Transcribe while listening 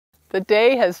The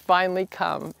day has finally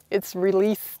come. It's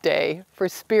release day for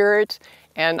Spirit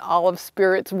and all of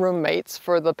Spirit's roommates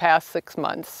for the past 6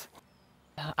 months.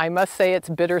 I must say it's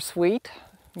bittersweet.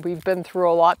 We've been through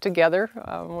a lot together.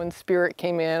 When Spirit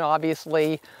came in,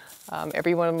 obviously,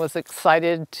 everyone was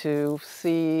excited to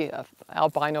see an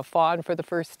albino fawn for the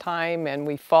first time, and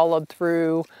we followed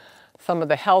through some of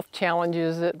the health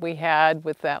challenges that we had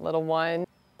with that little one.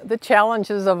 The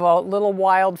challenges of a little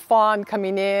wild fawn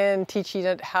coming in, teaching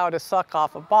it how to suck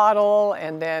off a bottle,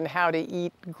 and then how to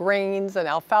eat grains and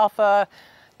alfalfa,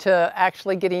 to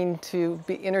actually getting to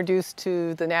be introduced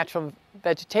to the natural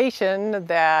vegetation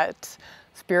that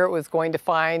Spirit was going to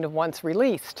find once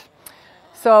released.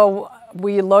 So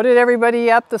we loaded everybody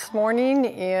up this morning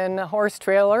in a horse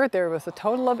trailer. There was a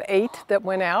total of 8 that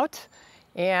went out.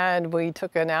 And we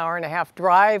took an hour-and-a-half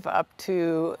drive up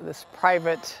to this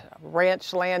private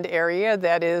ranch land area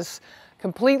that is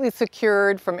completely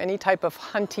secured from any type of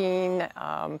hunting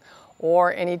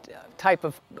or any type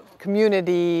of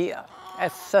community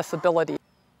accessibility.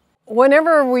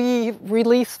 Whenever we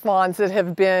release fawns that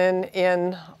have been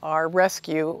in our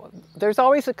rescue, there's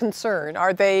always a concern.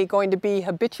 Are they going to be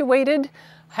habituated,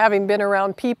 having been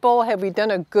around people? Have we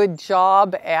done a good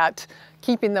job at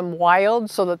keeping them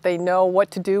wild so that they know what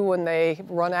to do when they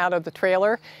run out of the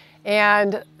trailer?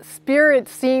 And Spirit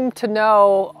seemed to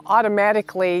know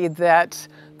automatically that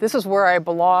this is where I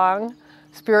belong.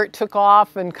 Spirit took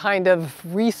off and kind of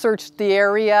researched the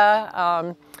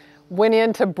area, went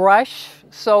into brush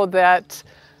so that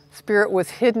Spirit was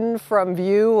hidden from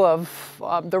view of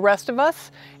the rest of us,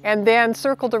 and then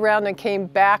circled around and came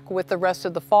back with the rest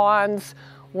of the fawns.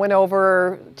 Went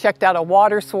over, checked out a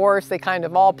water source. They kind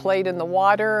of all played in the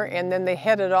water, and then they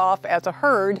headed off as a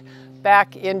herd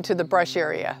back into the brush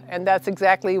area. And that's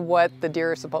exactly what the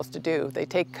deer are supposed to do. They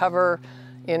take cover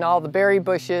in all the berry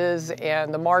bushes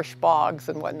and the marsh bogs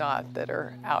and whatnot that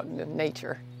are out in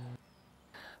nature.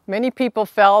 Many people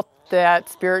felt that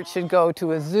Spirit should go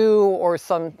to a zoo or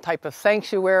some type of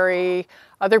sanctuary.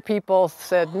 Other people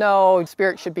said no,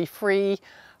 Spirit should be free.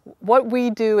 What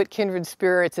we do at Kindred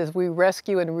Spirits is we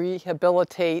rescue and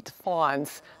rehabilitate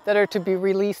fawns that are to be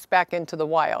released back into the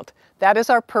wild. That is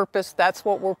our purpose. That's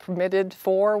what we're permitted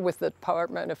for with the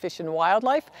Department of Fish and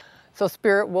Wildlife. So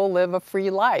Spirit will live a free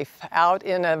life out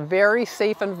in a very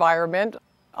safe environment.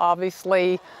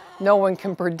 Obviously, no one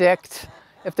can predict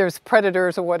if there's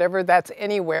predators or whatever. That's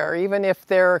anywhere. Even if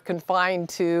they're confined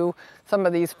to some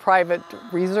of these private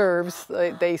reserves,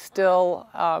 they still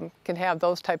can have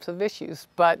those types of issues.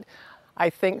 But I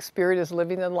think Spirit is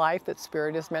living the life that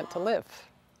Spirit is meant to live.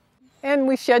 And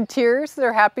we shed tears.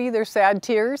 They're happy, they're sad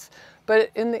tears.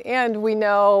 But in the end, we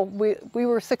know we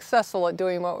were successful at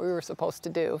doing what we were supposed to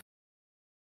do.